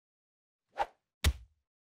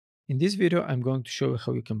In this video, I'm going to show you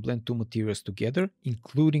how you can blend two materials together,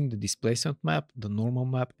 including the displacement map, the normal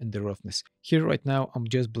map, and the roughness. Here right now, I'm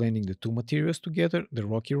just blending the two materials together, the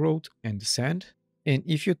rocky road and the sand. And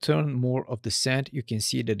if you turn more of the sand, you can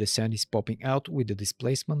see that the sand is popping out with the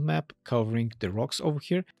displacement map covering the rocks over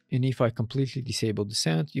here. And if I completely disable the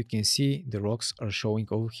sand, you can see the rocks are showing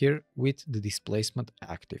over here with the displacement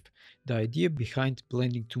active. The idea behind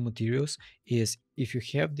blending two materials is if you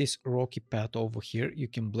have this rocky path over here, you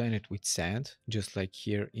can blend it with sand, just like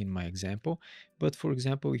here in my example. But for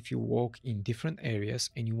example, if you walk in different areas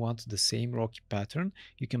and you want the same rocky pattern,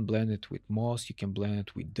 you can blend it with moss, you can blend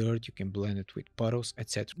it with dirt, you can blend it with puddles,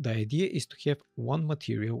 etc. The idea is to have one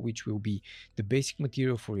material which will be the basic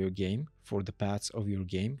material for your game, for the paths of your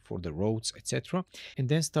game, for the roads, etc. And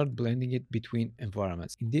then start blending it between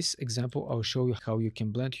environments. In this example, I'll show you how you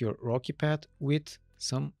can blend your rocky path with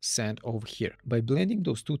some sand over here. By blending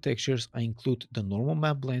those two textures, I include the normal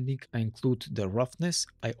map blending, I include the roughness,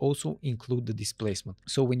 I also include the displacement.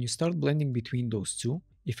 So when you start blending between those two,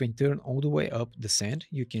 if I turn all the way up the sand,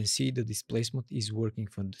 you can see the displacement is working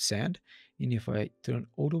from the sand. And if I turn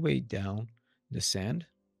all the way down the sand,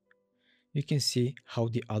 you can see how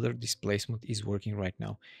the other displacement is working right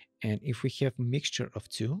now. And if we have a mixture of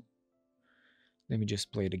two, let me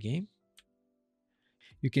just play the game.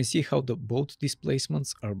 You can see how the both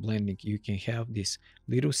displacements are blending. You can have this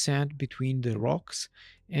little sand between the rocks,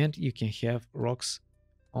 and you can have rocks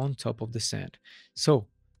on top of the sand. So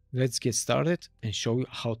let's get started and show you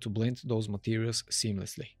how to blend those materials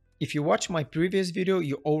seamlessly. If you watch my previous video,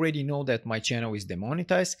 you already know that my channel is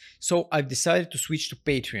demonetized, so I've decided to switch to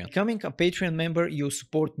Patreon. Becoming a Patreon member, you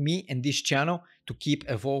support me and this channel to keep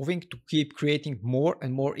evolving, to keep creating more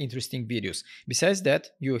and more interesting videos. Besides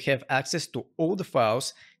that, you have access to all the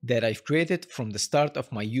files that I've created from the start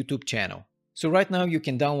of my YouTube channel. So right now you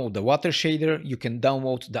can download the water shader, you can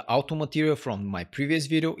download the auto material from my previous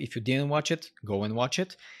video. If you didn't watch it, go and watch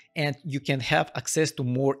it. And you can have access to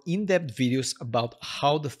more in-depth videos about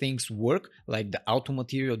how the things work, like the auto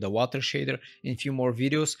material, the water shader, and a few more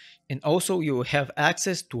videos. And also you have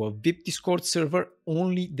access to a VIP Discord server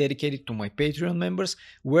only dedicated to my Patreon members,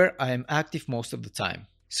 where I am active most of the time.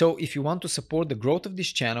 So if you want to support the growth of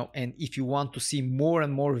this channel, and if you want to see more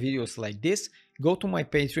and more videos like this, go to my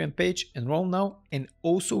Patreon page, enroll now, and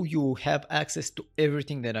also you will have access to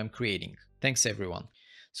everything that I'm creating. Thanks everyone.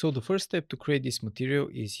 So the first step to create this material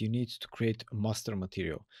is you need to create a master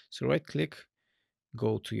material. So right click,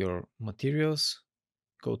 go to your materials,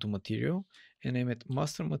 go to material, and name it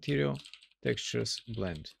master material textures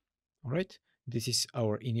blend. All right, this is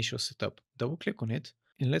our initial setup. Double click on it.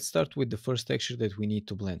 And let's start with the first texture that we need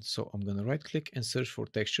to blend. So I'm going to right click and search for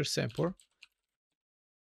texture sampler.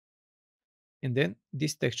 And then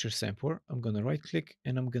this texture sampler, I'm going to right click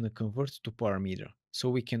and I'm going to convert to parameter so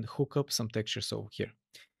we can hook up some textures over here.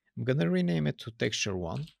 I'm going to rename it to texture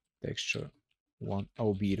 1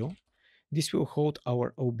 albedo. This will hold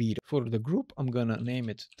our albedo. For the group, I'm going to name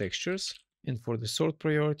it textures. And for the sort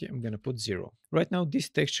priority, I'm going to put 0. Right now, this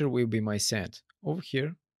texture will be my sand. Over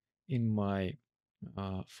here in my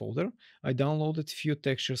folder, I downloaded a few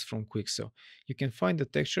textures from Quixel. You can find the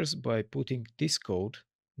textures by putting this code,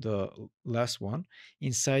 the last one,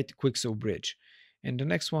 inside Quixel Bridge. And the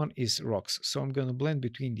next one is rocks. So I'm going to blend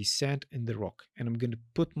between the sand and the rock. And I'm going to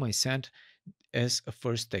put my sand as a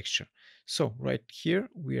first texture. So right here,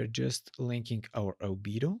 we are just linking our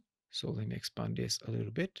albedo. So let me expand this a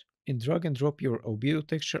little bit. And drag and drop your albedo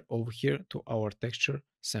texture over here to our texture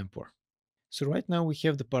sampler. So right now we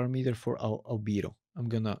have the parameter for our albedo. I'm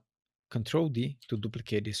gonna Control D to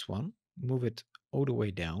duplicate this one, move it all the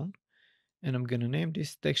way down, and I'm gonna name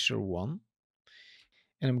this texture 1,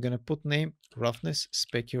 and I'm gonna put name roughness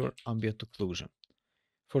specular ambient occlusion.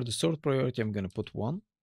 For the sort priority, I'm gonna put 1.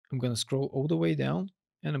 I'm gonna scroll all the way down,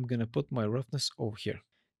 and I'm gonna put my roughness over here.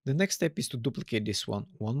 The next step is to duplicate this one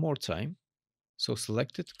more time. So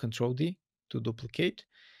select it, Control D to duplicate,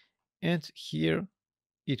 and here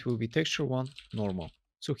it will be texture 1 normal.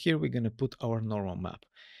 So here we're going to put our normal map.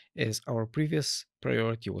 As our previous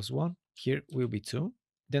priority was 1, here will be 2.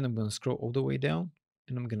 Then I'm going to scroll all the way down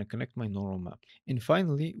and I'm going to connect my normal map. And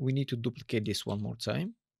finally, we need to duplicate this one more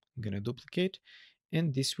time. I'm going to duplicate,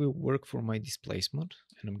 and this will work for my displacement.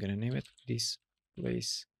 And I'm going to name it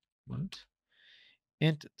displacement.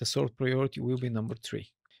 And the sort priority will be number 3.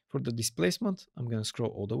 For the displacement, I'm going to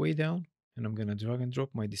scroll all the way down, and I'm going to drag and drop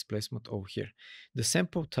my displacement over here. The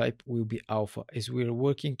sample type will be alpha, as we are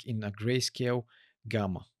working in a grayscale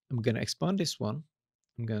gamma. I'm going to expand this one.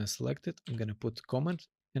 I'm going to select it. I'm going to put comment,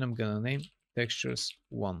 and I'm going to name textures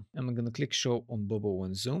 1. I'm going to click show on bubble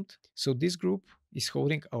when zoomed. So this group is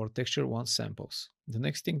holding our texture 1 samples. The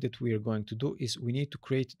next thing that we are going to do is we need to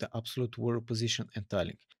create the absolute world position and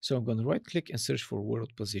tiling. So I'm going to right click and search for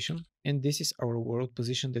world position. And this is our world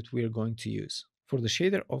position that we are going to use. For the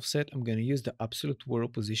shader offset, I'm going to use the absolute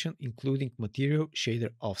world position, including material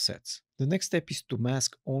shader offsets. The next step is to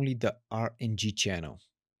mask only the RNG channel.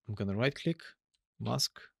 I'm going to right click,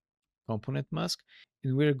 mask, component mask,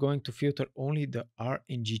 and we're going to filter only the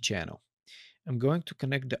RNG channel. I'm going to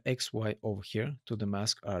connect the XY over here to the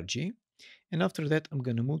mask RG. And after that, I'm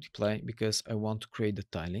going to multiply because I want to create the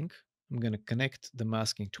tiling. I'm going to connect the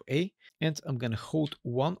masking to A, and I'm going to hold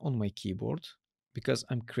 1 on my keyboard because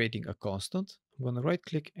I'm creating a constant. I'm going to right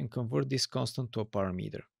click and convert this constant to a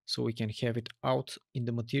parameter so we can have it out in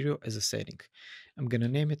the material as a setting. I'm going to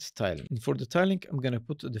name it tiling. And for the tiling, I'm going to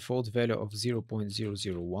put a default value of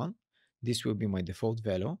 0.001. This will be my default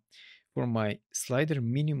value. For my slider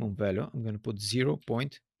minimum value, I'm going to put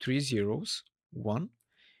 0.301.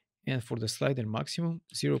 And for the slider maximum,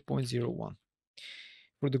 0.01.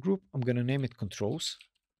 For the group, I'm going to name it controls.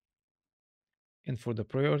 And for the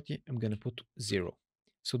priority, I'm going to put 0.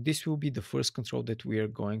 So this will be the first control that we are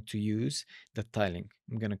going to use, the tiling.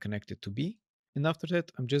 I'm going to connect it to B. And after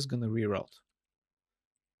that, I'm just going to reroute.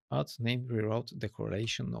 Add name reroute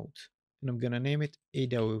declaration node. And I'm going to name it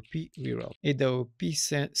AWP reroute. AWP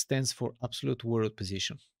stands for absolute world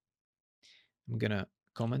position. I'm going to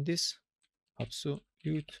comment this,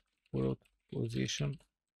 absolute world position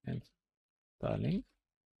and tiling.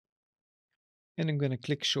 And I'm going to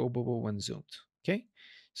click show bubble when zoomed. Okay,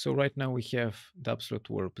 so right now we have the absolute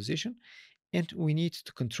world position, and we need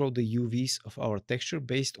to control the UVs of our texture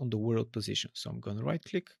based on the world position. So I'm going to right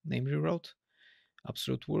click, name reroute,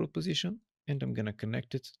 absolute world position, and I'm going to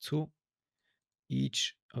connect it to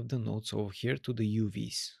each of the nodes over here to the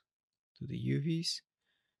UVs,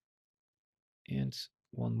 and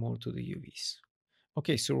one more to the UVs.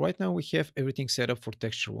 Okay, so right now we have everything set up for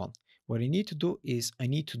texture 1. What I need to do is I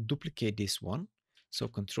need to duplicate this one. So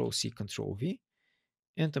Control C, Control V,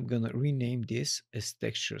 and I'm gonna rename this as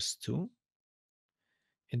textures 2.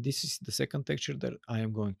 And this is the second texture that I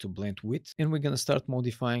am going to blend with. And we're gonna start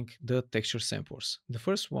modifying the texture samplers. The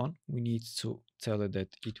first one, we need to tell it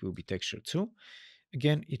that it will be texture 2.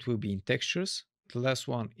 Again, it will be in textures. The last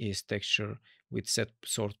one is texture with set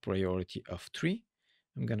sort priority of 3.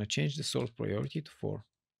 I'm gonna change the sort priority to 4.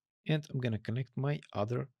 And I'm gonna connect my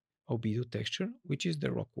other albedo texture, which is the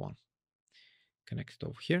rock one. Connect it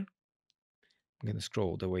over here. I'm gonna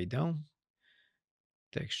scroll the way down.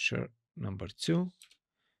 Texture number 2.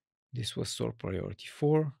 This was sort priority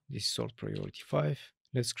 4. This is sort priority 5.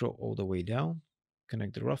 Let's scroll all the way down.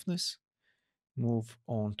 Connect the roughness. Move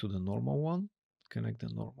on to the normal one. Connect the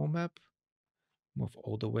normal map. Move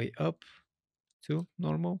all the way up to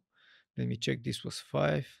normal. Let me check. This was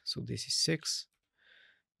 5, so this is 6.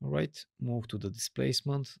 All right. Move to the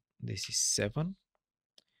displacement. This is 7.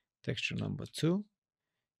 Texture number 2.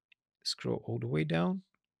 Scroll all the way down.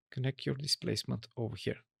 Connect your displacement over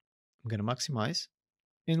here. I'm going to maximize.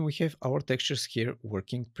 And we have our textures here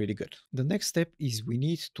working pretty good. The next step is we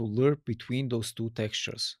need to lerp between those two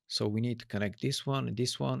textures. So we need to connect this one,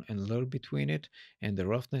 and lerp between it, and the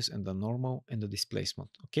roughness and the normal and the displacement.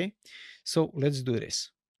 Okay, so let's do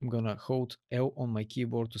this. I'm gonna hold L on my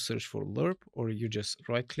keyboard to search for lerp, or you just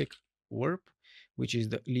right click lerp, which is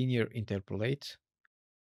the linear interpolate.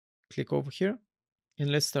 Click over here,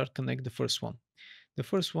 and let's start connect the first one. The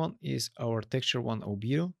first one is our texture 1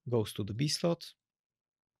 albedo, goes to the B slot.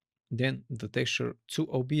 Then the texture 2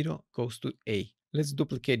 albedo goes to A. Let's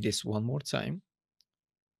duplicate this one more time.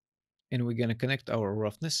 And we're going to connect our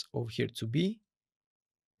roughness over here to B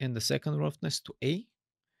and the second roughness to A.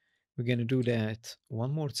 We're going to do that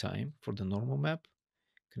one more time for the normal map.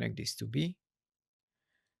 Connect this to B.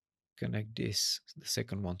 Connect this, the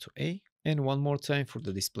second one to A. And one more time for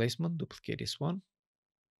the displacement. Duplicate this one.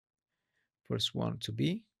 First one to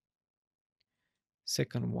B.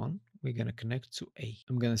 Second one, we're going to connect to A.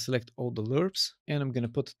 I'm going to select all the lerps and I'm going to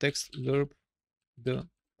put text lerp the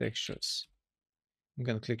textures. I'm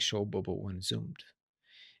going to click show bubble when zoomed.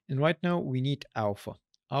 And right now we need alpha.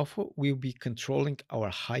 Alpha will be controlling our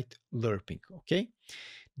height lerping, okay?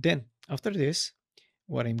 Then after this,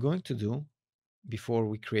 what I'm going to do before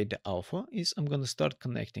we create the alpha is I'm going to start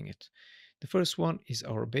connecting it. The first one is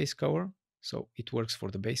our base cover. So it works for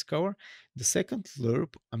the base cover. The second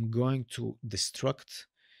lerp, I'm going to destruct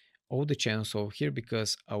all the channels over here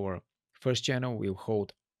because our first channel will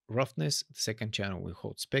hold roughness, the second channel will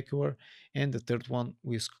hold specular, and the third one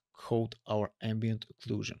will hold our ambient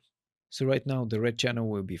occlusion. So right now the red channel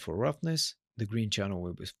will be for roughness, the green channel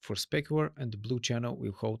will be for specular, and the blue channel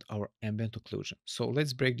will hold our ambient occlusion. So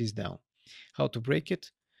let's break this down. How to break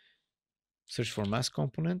it? Search for mask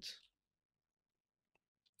component,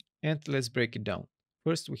 and let's break it down.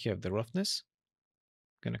 First, we have the roughness.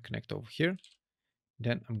 I'm gonna connect over here.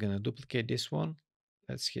 Then I'm gonna duplicate this one.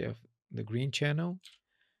 Let's have the green channel,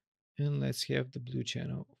 and let's have the blue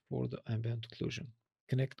channel for the ambient occlusion.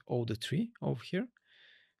 Connect all the three over here.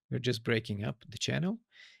 We're just breaking up the channel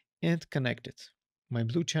and connect it. My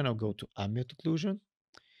blue channel go to ambient occlusion,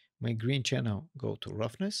 my green channel go to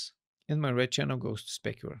roughness, and my red channel goes to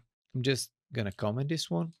specular. I'm just gonna comment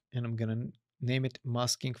this one, and I'm gonna name it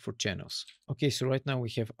masking for channels. Okay, so right now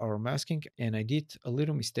we have our masking, and I did a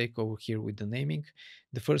little mistake over here with the naming.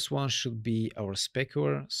 The first one should be our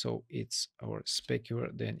specular, so it's our specular,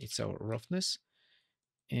 then it's our roughness,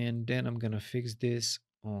 and then I'm gonna fix this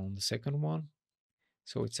on the second one.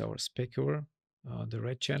 So it's our specular, the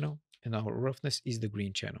red channel, and our roughness is the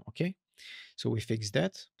green channel. Okay, so we fix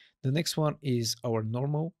that. The next one is our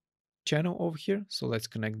normal channel over here. So let's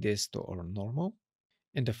connect this to our normal.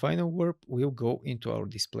 And the final warp will go into our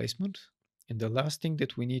displacement. And the last thing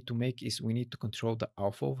that we need to make is we need to control the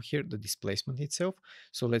alpha over here, the displacement itself.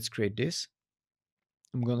 So let's create this.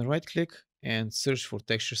 I'm going to right click and search for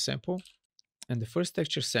texture sample. And the first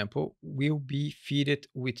texture sample will be fed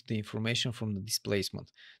with the information from the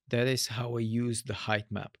displacement. That is how I use the height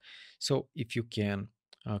map. So if you can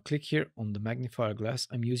click here on the magnifier glass,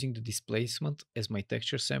 I'm using the displacement as my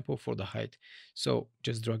texture sample for the height. So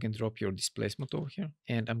just drag and drop your displacement over here.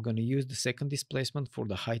 And I'm going to use the second displacement for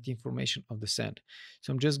the height information of the sand.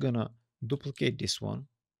 So I'm just going to duplicate this one,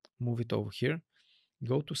 move it over here,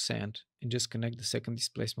 go to sand, and just connect the second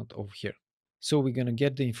displacement over here. So we're going to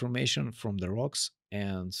get the information from the rocks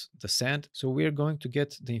and the sand. So we're going to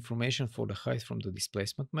get the information for the height from the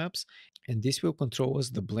displacement maps, and this will control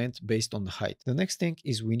us the blend based on the height. The next thing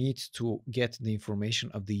is we need to get the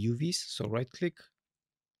information of the UVs. So right click,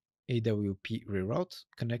 AWP reroute,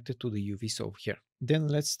 connected to the UVs over here. Then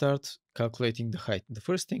let's start calculating the height. The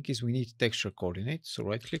first thing is we need texture coordinate. So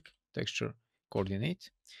right click, texture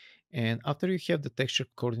coordinate. And after you have the texture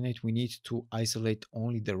coordinate, we need to isolate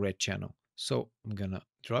only the red channel. So I'm gonna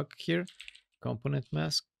drag here, component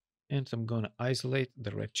mask, and I'm gonna isolate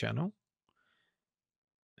the red channel.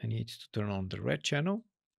 I need to turn on the red channel.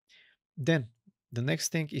 Then the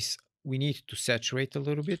next thing is we need to saturate a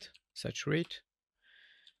little bit, saturate.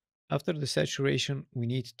 After the saturation, we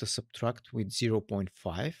need to subtract with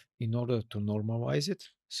 0.5 in order to normalize it,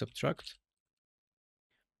 subtract.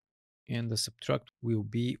 And the subtract will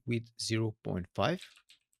be with 0.5.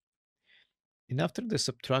 And after the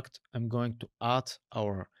subtract, I'm going to add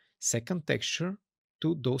our second texture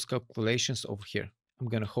to those calculations over here. I'm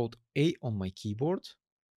going to hold A on my keyboard,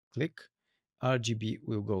 click, RGB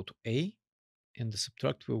will go to A, and the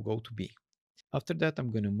subtract will go to B. After that, I'm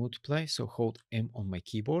going to multiply, so hold M on my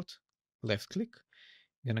keyboard, left click,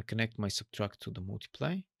 I'm going to connect my subtract to the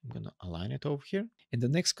multiply, I'm going to align it over here. And the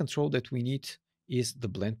next control that we need is the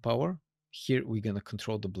blend power. Here we're going to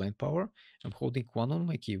control the blend power. I'm holding 1 on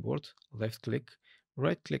my keyboard, left click,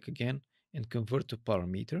 right click again, and convert to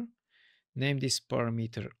parameter. Name this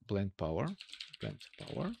parameter blend power,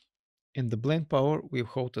 and the blend power will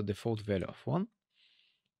hold a default value of 1.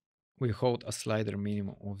 We hold a slider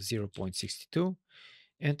minimum of 0.62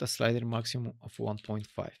 and a slider maximum of 1.5.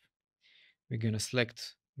 We're going to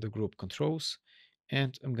select the group controls,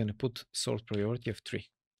 and I'm going to put sort priority of 3.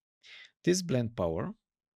 This blend power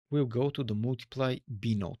will go to the multiply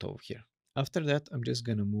B node over here. After that, I'm just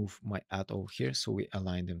going to move my add over here so we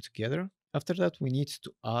align them together. After that, we need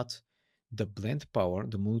to add the blend power,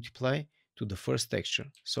 the multiply, to the first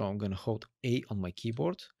texture. So I'm going to hold A on my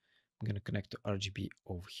keyboard. I'm going to connect to RGB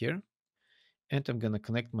over here. And I'm going to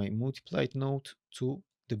connect my multiplied node to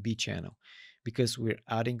the B channel because we're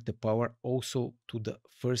adding the power also to the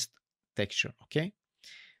first texture, okay?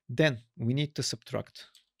 Then we need to subtract,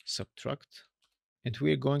 and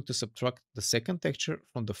we're going to subtract the second texture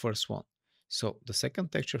from the first one. So the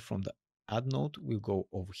second texture from the add node will go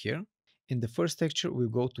over here, and the first texture will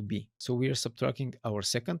go to B. So we are subtracting our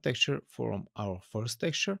second texture from our first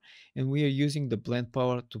texture, and we are using the blend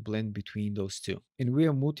power to blend between those two. And we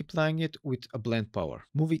are multiplying it with a blend power.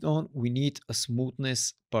 Moving on, we need a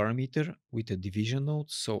smoothness parameter with a division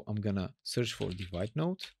node. So I'm gonna search for divide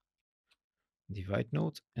node,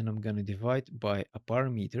 and I'm gonna divide by a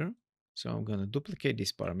parameter. So I'm gonna duplicate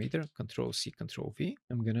this parameter, Control C, Control V.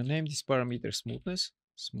 I'm gonna name this parameter smoothness,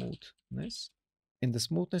 and the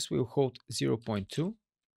smoothness will hold 0.2,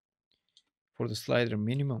 for the slider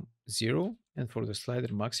minimum 0, and for the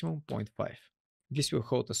slider maximum 0.5. This will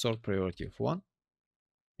hold a sort priority of 1.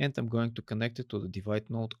 and I'm going to connect it to the divide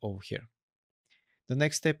node over here. The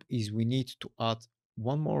next step is we need to add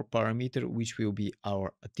one more parameter, which will be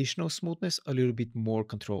our additional smoothness, a little bit more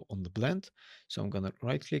control on the blend. So I'm going to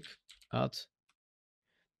right click, add,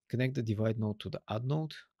 connect the divide node to the add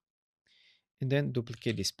node, and then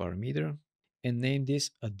duplicate this parameter and name this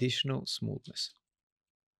additional smoothness.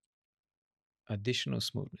 Additional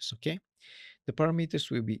smoothness, okay? The parameters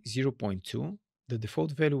will be 0.2, the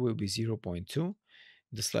default value will be 0.2,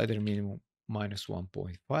 the slider minimum minus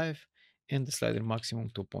 1.5, and the slider maximum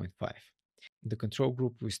 2.5. The control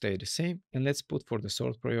group will stay the same, and let's put for the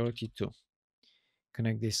sort priority 2.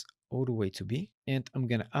 Connect this all the way to B, and I'm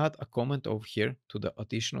gonna add a comment over here to the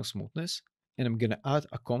additional smoothness, and I'm gonna add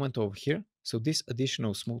a comment over here. So this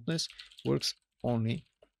additional smoothness works only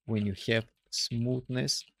when you have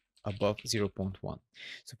smoothness above 0.1.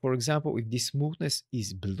 So for example, if this smoothness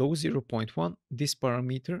is below 0.1, this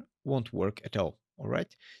parameter won't work at all. All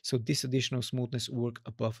right. So this additional smoothness will work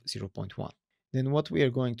above 0.1. Then what we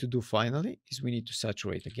are going to do finally is we need to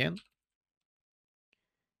saturate again.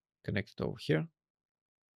 Connect it over here.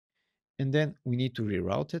 And then we need to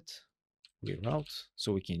reroute it. Reroute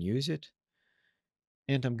so we can use it.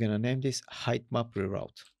 And I'm going to name this height map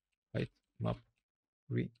reroute. Height map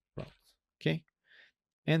reroute. Okay.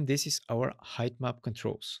 And this is our height map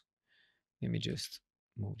controls. Let me just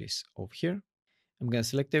move this over here. I'm going to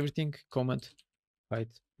select everything, comment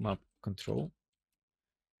height map control.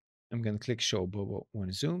 I'm going to click show bubble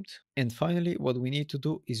when zoomed. And finally, what we need to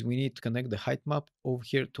do is we need to connect the height map over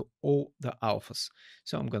here to all the alphas.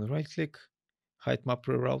 So I'm going to right click, height map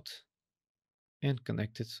reroute, and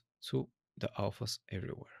connect it to the alphas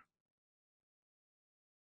everywhere.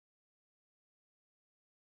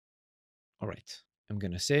 All right, I'm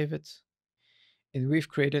going to save it. And we've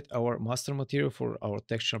created our master material for our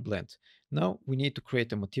texture blend. Now we need to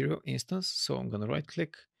create a material instance. So I'm going to right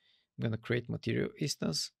click, I'm going to create material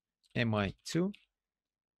instance, mi2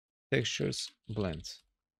 textures blend.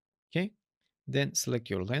 Okay, then select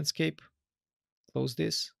your landscape, close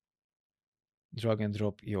this, drag and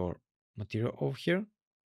drop your material over here.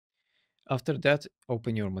 After that,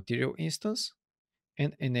 open your material instance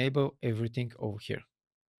and enable everything over here.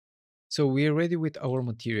 So we are ready with our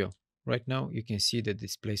material. Right now you can see that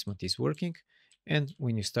displacement is working, and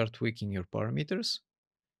when you start tweaking your parameters,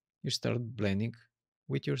 you start blending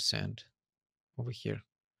with your sand over here.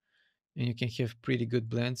 And you can have pretty good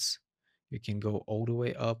blends. You can go all the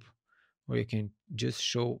way up, or you can just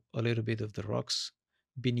show a little bit of the rocks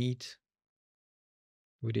beneath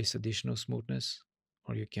with this additional smoothness,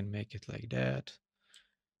 or you can make it like that.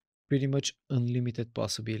 Pretty much unlimited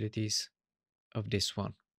possibilities of this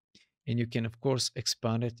one. And you can of course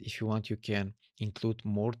expand it if you want. You can include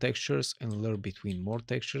more textures and lerp between more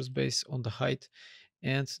textures based on the height.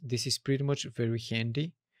 And this is pretty much very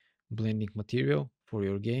handy blending material for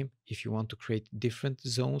your game if you want to create different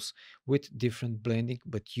zones with different blending,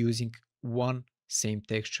 but using one same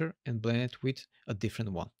texture and blend it with a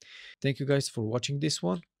different one. Thank you guys for watching this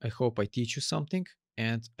one. I hope I teach you something,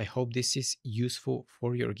 and I hope this is useful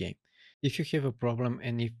for your game. If you have a problem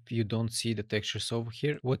and if you don't see the textures over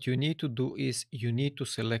here, what you need to do is you need to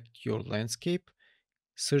select your landscape,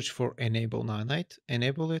 search for enable Nanite,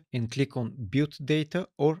 enable it, and click on build data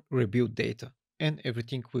or rebuild data. And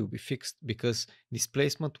everything will be fixed because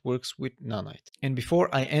displacement works with Nanite. And before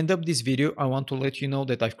I end up this video, I want to let you know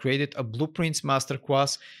that I've created a Blueprints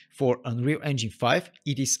Masterclass for Unreal Engine 5.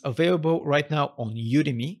 It is available right now on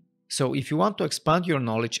Udemy. So if you want to expand your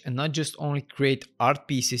knowledge and not just only create art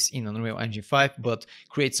pieces in Unreal Engine 5, but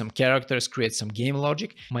create some characters, create some game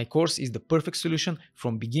logic, my course is the perfect solution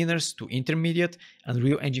from beginners to intermediate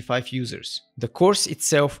Unreal Engine 5 users. The course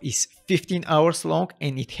itself is 15 hours long,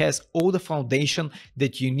 and it has all the foundation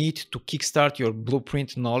that you need to kickstart your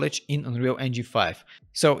blueprint knowledge in Unreal Engine 5.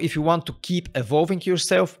 So if you want to keep evolving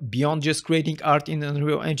yourself beyond just creating art in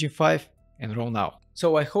Unreal Engine 5, enroll now.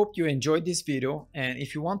 So I hope you enjoyed this video, and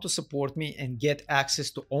if you want to support me and get access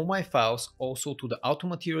to all my files, also to the auto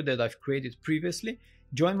material that I've created previously,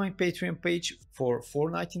 join my Patreon page for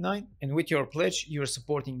 $4.99, and with your pledge you're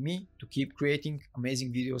supporting me to keep creating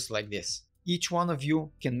amazing videos like this. Each one of you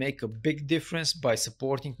can make a big difference by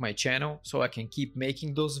supporting my channel so I can keep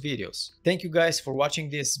making those videos. Thank you guys for watching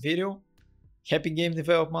this video. Happy game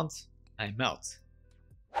development. I'm out.